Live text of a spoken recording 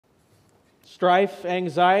strife,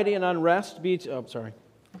 anxiety, and unrest be to,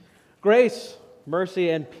 Grace, mercy,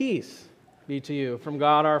 and peace be to you from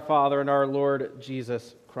God our Father and our Lord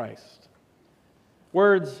Jesus Christ.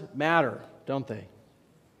 Words matter, don't they?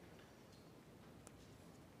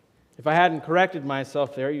 If I hadn't corrected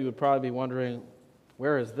myself there, you would probably be wondering,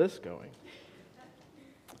 where is this going?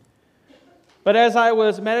 But as I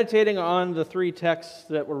was meditating on the three texts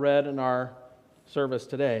that were read in our service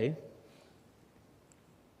today,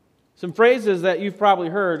 some phrases that you've probably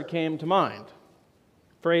heard came to mind.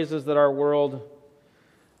 Phrases that our world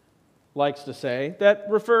likes to say that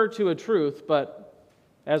refer to a truth, but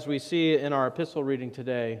as we see in our epistle reading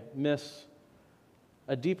today, miss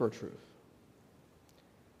a deeper truth.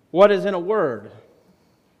 What is in a word?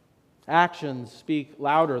 Actions speak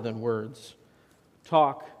louder than words.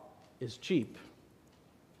 Talk is cheap.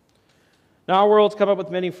 Now, our world's come up with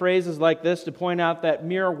many phrases like this to point out that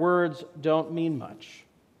mere words don't mean much.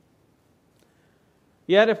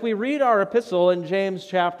 Yet, if we read our epistle in James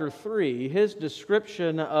chapter 3, his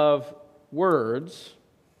description of words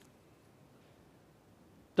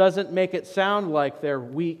doesn't make it sound like they're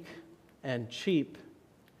weak and cheap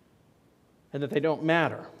and that they don't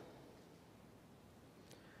matter.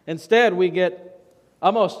 Instead, we get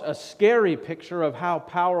almost a scary picture of how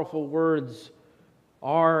powerful words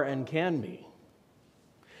are and can be.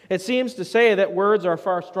 It seems to say that words are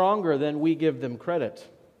far stronger than we give them credit.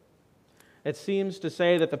 It seems to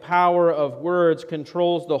say that the power of words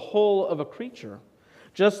controls the whole of a creature,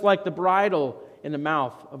 just like the bridle in the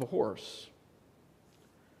mouth of a horse.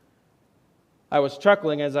 I was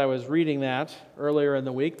chuckling as I was reading that earlier in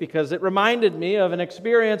the week because it reminded me of an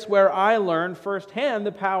experience where I learned firsthand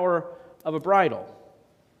the power of a bridle.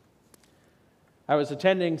 I was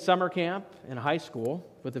attending summer camp in high school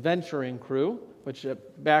with the venturing crew, which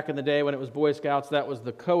back in the day when it was Boy Scouts, that was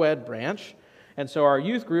the co-ed branch. And so our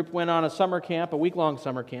youth group went on a summer camp, a week-long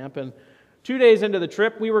summer camp, and 2 days into the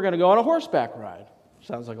trip, we were going to go on a horseback ride.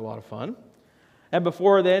 Sounds like a lot of fun. And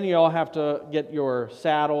before then, you all have to get your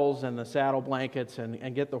saddles and the saddle blankets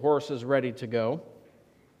and get the horses ready to go.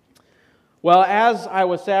 Well, as I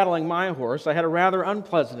was saddling my horse, I had a rather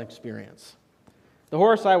unpleasant experience. The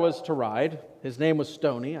horse I was to ride, his name was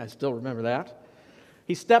Stony, I still remember that,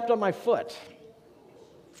 he stepped on my foot.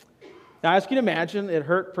 Now, as you can imagine, it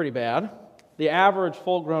hurt pretty bad. The average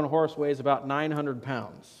full-grown horse weighs about 900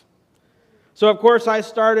 pounds. So, of course, I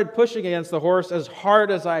started pushing against the horse as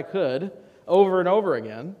hard as I could, over and over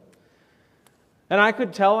again. And I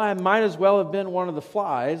could tell I might as well have been one of the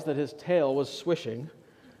flies that his tail was swishing,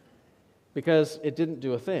 because it didn't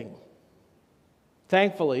do a thing.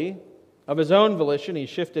 Thankfully, of his own volition, he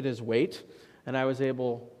shifted his weight, and I was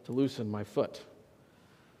able to loosen my foot.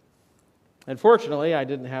 And fortunately, I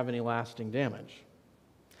didn't have any lasting damage.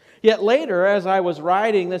 Yet later, as I was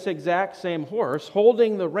riding this exact same horse,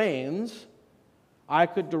 holding the reins, I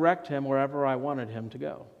could direct him wherever I wanted him to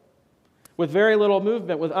go, with very little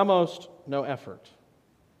movement, with almost no effort.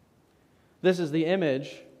 This is the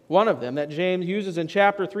image, one of them, that James uses in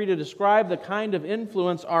chapter 3 to describe the kind of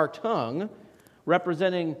influence our tongue,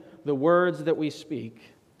 representing the words that we speak,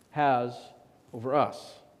 has over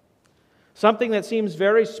us. Something that seems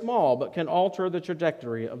very small but can alter the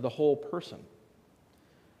trajectory of the whole person.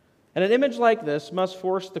 And an image like this must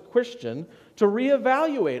force the Christian to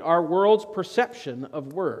reevaluate our world's perception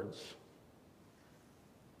of words.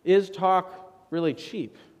 Is talk really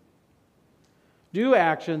cheap? Do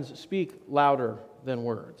actions speak louder than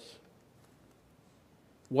words?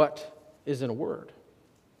 What is in a word?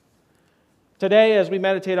 Today, as we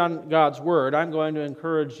meditate on God's Word, I'm going to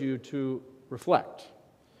encourage you to reflect.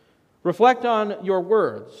 Reflect on your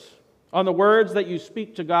words, on the words that you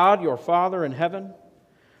speak to God, your Father in heaven.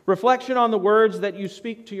 Reflection on the words that you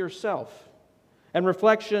speak to yourself, and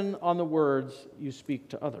reflection on the words you speak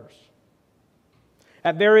to others.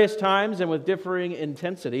 At various times and with differing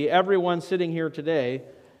intensity, everyone sitting here today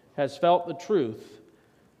has felt the truth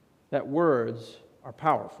that words are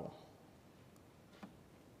powerful.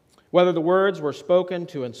 Whether the words were spoken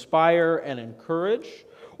to inspire and encourage,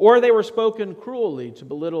 or they were spoken cruelly to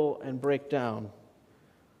belittle and break down,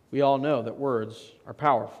 we all know that words are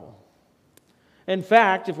powerful. In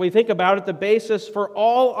fact, if we think about it, the basis for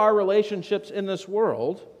all our relationships in this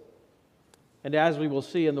world, and as we will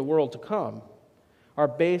see in the world to come, are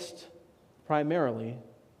based primarily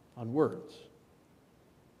on words.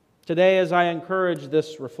 Today, as I encourage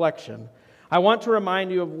this reflection, I want to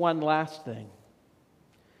remind you of one last thing.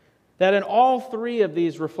 That in all three of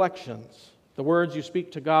these reflections, the words you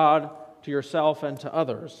speak to God, to yourself, and to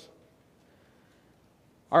others,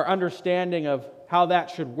 our understanding of how that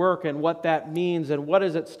should work and what that means and what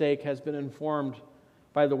is at stake has been informed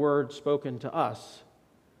by the word spoken to us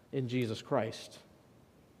in Jesus Christ.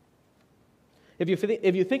 If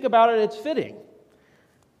you think about it, it's fitting,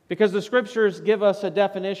 because the Scriptures give us a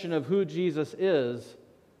definition of who Jesus is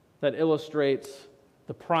that illustrates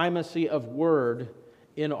the primacy of word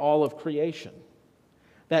in all of creation.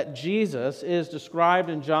 That Jesus is described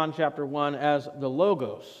in John chapter 1 as the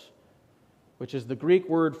Logos, which is the Greek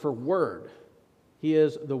word for word. He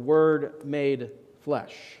is the Word made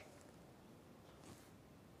flesh.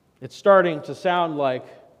 It's starting to sound like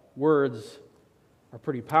words are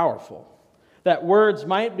pretty powerful. That words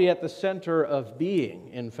might be at the center of being,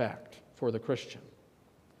 in fact, for the Christian.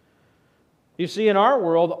 You see, in our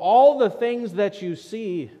world, all the things that you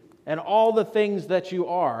see and all the things that you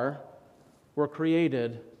are were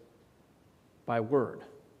created by word.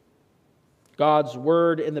 God's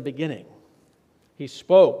word in the beginning. He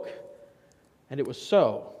spoke, and it was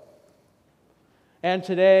so. And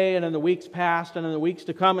today, and in the weeks past, and in the weeks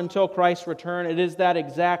to come until Christ's return, it is that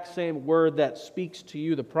exact same word that speaks to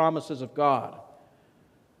you the promises of God.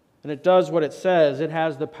 And it does what it says. It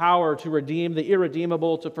has the power to redeem the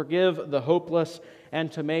irredeemable, to forgive the hopeless,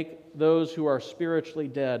 and to make those who are spiritually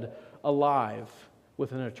dead alive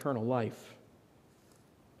with an eternal life.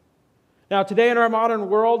 Now, today in our modern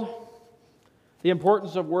world, the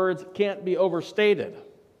importance of words can't be overstated.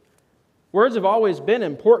 Words have always been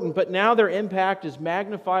important, but now their impact is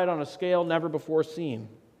magnified on a scale never before seen.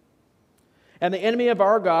 And the enemy of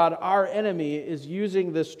our God, our enemy, is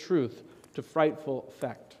using this truth to frightful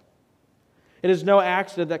effect. It is no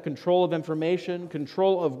accident that control of information,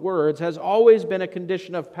 control of words, has always been a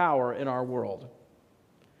condition of power in our world.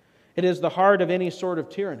 It is the heart of any sort of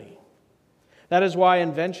tyranny. That is why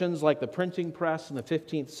inventions like the printing press in the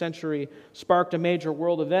 15th century sparked a major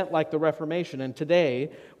world event like the Reformation, and today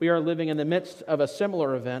we are living in the midst of a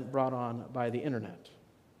similar event brought on by the internet.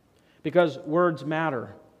 Because words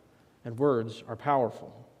matter, and words are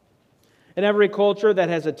powerful. In every culture that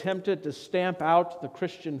has attempted to stamp out the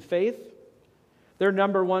Christian faith, their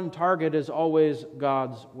number one target is always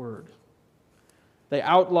God's Word. They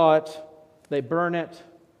outlaw it, they burn it,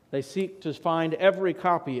 they seek to find every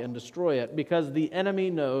copy and destroy it, because the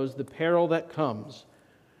enemy knows the peril that comes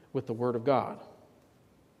with the Word of God.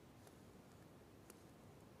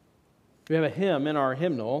 We have a hymn in our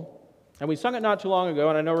hymnal, and we sung it not too long ago,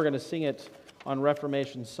 and I know we're going to sing it on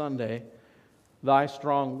Reformation Sunday, Thy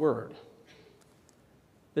Strong Word.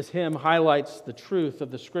 This hymn highlights the truth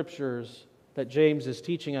of the Scriptures that James is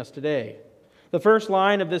teaching us today. The first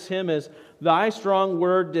line of this hymn is, Thy strong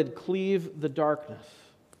word did cleave the darkness.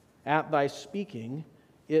 At thy speaking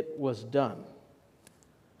it was done.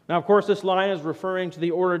 Now, of course, this line is referring to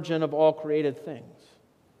the origin of all created things.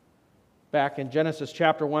 Back in Genesis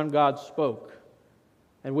chapter 1, God spoke,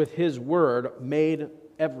 and with His word made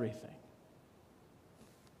everything.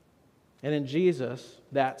 And in Jesus,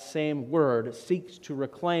 that same word seeks to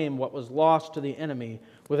reclaim what was lost to the enemy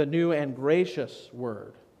with a new and gracious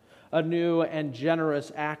word, a new and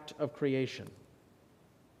generous act of creation.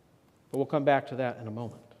 But we'll come back to that in a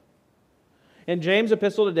moment. In James'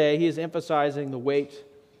 epistle today, he is emphasizing the weight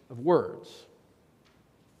of words.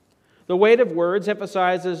 The weight of words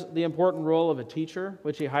emphasizes the important role of a teacher,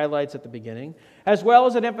 which he highlights at the beginning, as well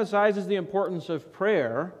as it emphasizes the importance of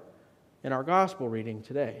prayer in our gospel reading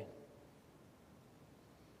today.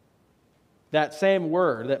 That same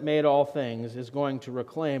word that made all things is going to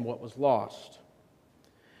reclaim what was lost.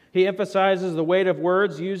 He emphasizes the weight of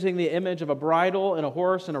words using the image of a bridle and a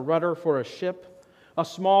horse and a rudder for a ship, a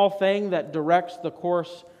small thing that directs the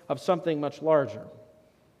course of something much larger.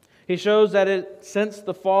 He shows that since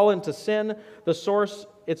the fall into sin,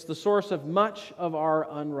 it's the source of much of our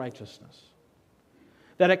unrighteousness.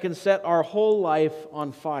 That it can set our whole life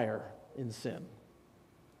on fire in sin.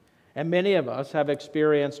 And many of us have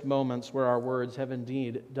experienced moments where our words have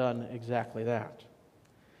indeed done exactly that.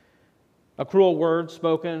 A cruel word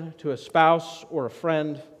spoken to a spouse or a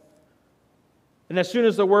friend, and as soon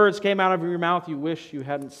as the words came out of your mouth, you wish you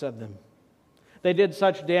hadn't said them. They did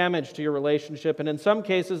such damage to your relationship, and in some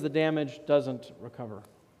cases, the damage doesn't recover.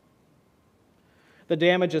 The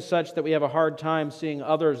damage is such that we have a hard time seeing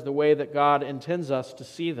others the way that God intends us to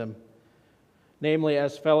see them, namely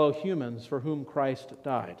as fellow humans for whom Christ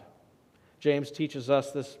died. James teaches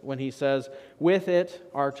us this when he says, with it,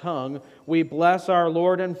 our tongue, we bless our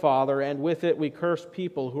Lord and Father, and with it we curse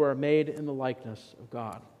people who are made in the likeness of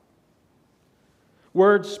God.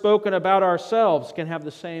 Words spoken about ourselves can have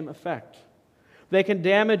the same effect. They can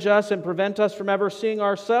damage us and prevent us from ever seeing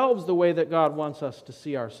ourselves the way that God wants us to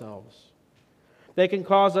see ourselves. They can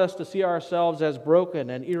cause us to see ourselves as broken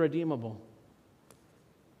and irredeemable.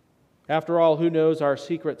 After all, who knows our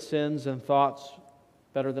secret sins and thoughts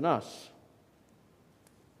better than us.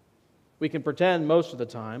 We can pretend most of the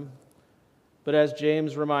time, but as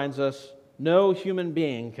James reminds us, no human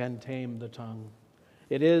being can tame the tongue.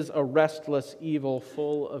 It is a restless evil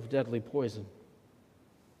full of deadly poison.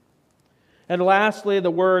 And lastly,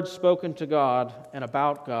 the words spoken to God and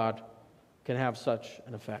about God can have such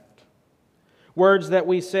an effect. Words that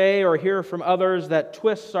we say or hear from others that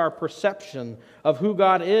twists our perception of who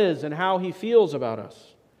God is and how He feels about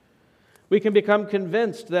us. We can become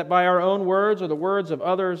convinced that by our own words or the words of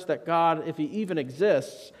others that God, if He even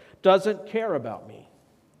exists, doesn't care about me.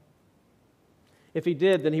 If He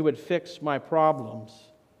did, then He would fix my problems,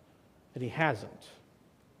 and He hasn't.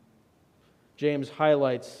 James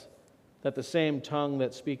highlights that the same tongue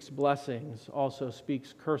that speaks blessings also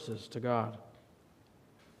speaks curses to God.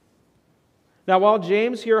 Now, while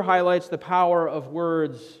James here highlights the power of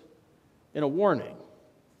words in a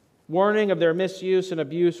warning of their misuse and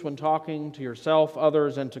abuse when talking to yourself,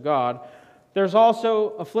 others, and to God, there's also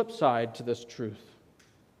a flip side to this truth.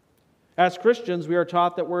 As Christians, we are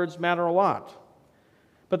taught that words matter a lot.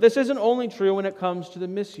 But this isn't only true when it comes to the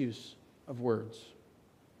misuse of words.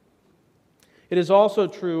 It is also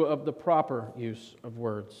true of the proper use of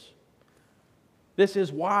words. This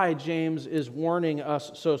is why James is warning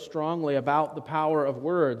us so strongly about the power of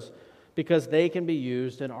words, because they can be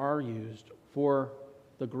used and are used for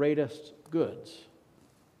the greatest goods.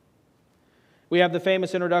 We have the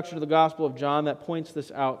famous introduction to the Gospel of John that points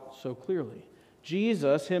this out so clearly.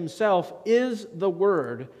 Jesus Himself is the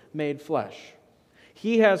Word made flesh.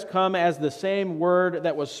 He has come as the same Word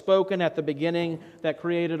that was spoken at the beginning that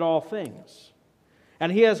created all things.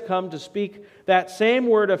 And He has come to speak that same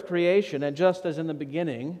word of creation, and just as in the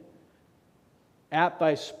beginning, at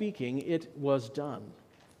Thy speaking it was done.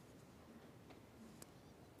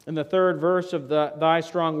 In the third verse of Thy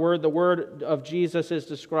strong word, the word of Jesus is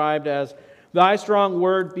described as, Thy strong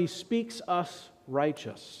word bespeaks us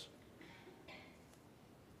righteous.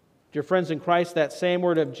 Dear friends in Christ, that same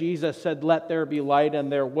word of Jesus said, Let there be light,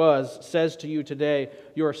 and there was, says to you today,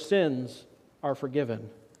 your sins are forgiven.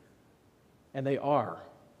 And they are.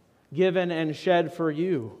 Given and shed for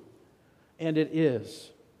you. And it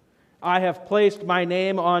is. I have placed my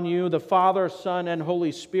name on you, the Father, Son, and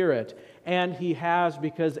Holy Spirit. And He has,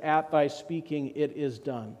 because at Thy speaking it is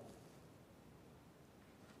done.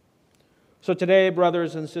 So today,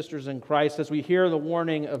 brothers and sisters in Christ, as we hear the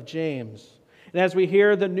warning of James, and as we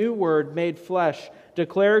hear the new Word made flesh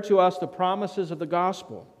declare to us the promises of the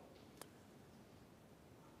gospel,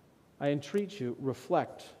 I entreat you,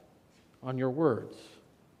 reflect on your words.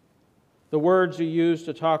 The words you use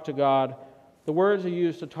to talk to God, the words you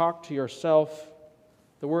use to talk to yourself,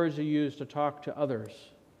 the words you use to talk to others.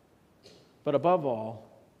 But above all,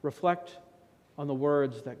 reflect on the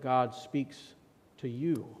words that God speaks to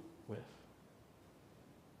you with.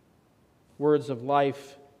 Words of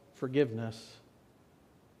life, forgiveness,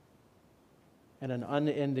 and an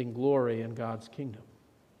unending glory in God's kingdom.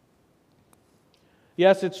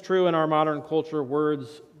 Yes, it's true in our modern culture,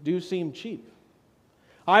 words do seem cheap.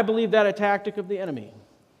 I believe that a tactic of the enemy.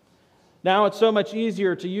 Now it's so much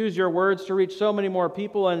easier to use your words to reach so many more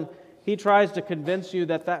people, and he tries to convince you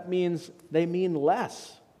that that means they mean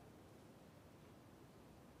less.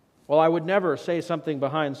 Well, I would never say something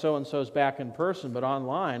behind so-and-so's back in person, but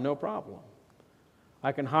online, no problem.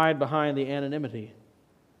 I can hide behind the anonymity,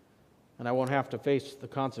 and I won't have to face the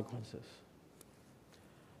consequences.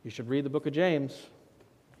 You should read the book of James.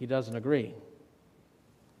 He doesn't agree.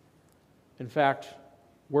 In fact,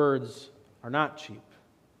 words are not cheap.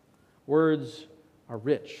 Words are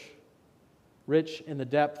rich in the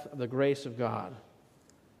depth of the grace of God.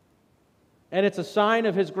 And it's a sign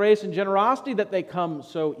of His grace and generosity that they come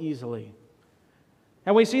so easily.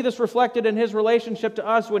 And we see this reflected in His relationship to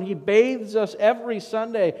us when He bathes us every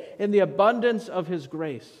Sunday in the abundance of His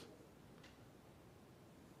grace.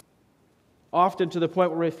 Often to the point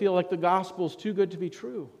where we feel like the gospel is too good to be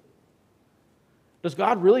true. Does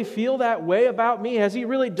God really feel that way about me? Has He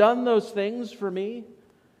really done those things for me?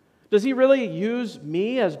 Does He really use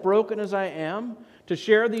me, as broken as I am, to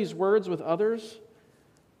share these words with others?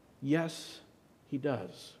 Yes, He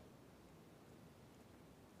does.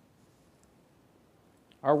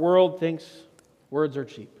 Our world thinks words are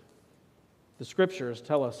cheap. The Scriptures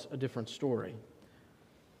tell us a different story.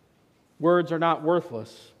 Words are not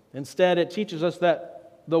worthless. Instead, it teaches us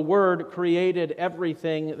that the Word created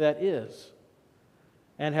everything that is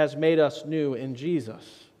and has made us new in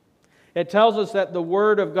Jesus. It tells us that the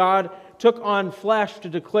Word of God took on flesh to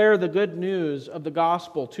declare the good news of the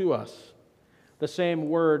gospel to us, the same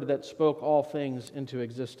Word that spoke all things into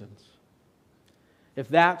existence. If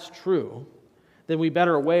that's true, then we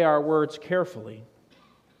better weigh our words carefully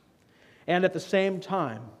and at the same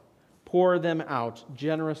time pour them out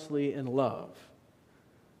generously in love.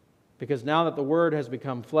 Because now that the Word has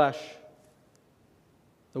become flesh,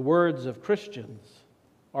 the words of Christians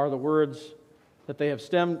are the words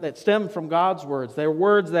that stem from God's words. They're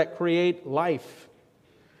words that create life.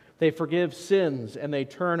 They forgive sins, and they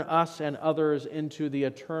turn us and others into the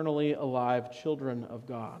eternally alive children of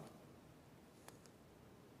God.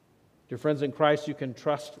 Dear friends in Christ, you can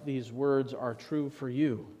trust these words are true for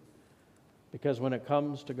you, because when it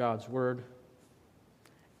comes to God's Word,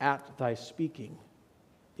 at thy speaking,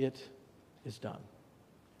 it is done.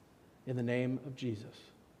 In the name of Jesus,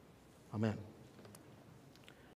 amen.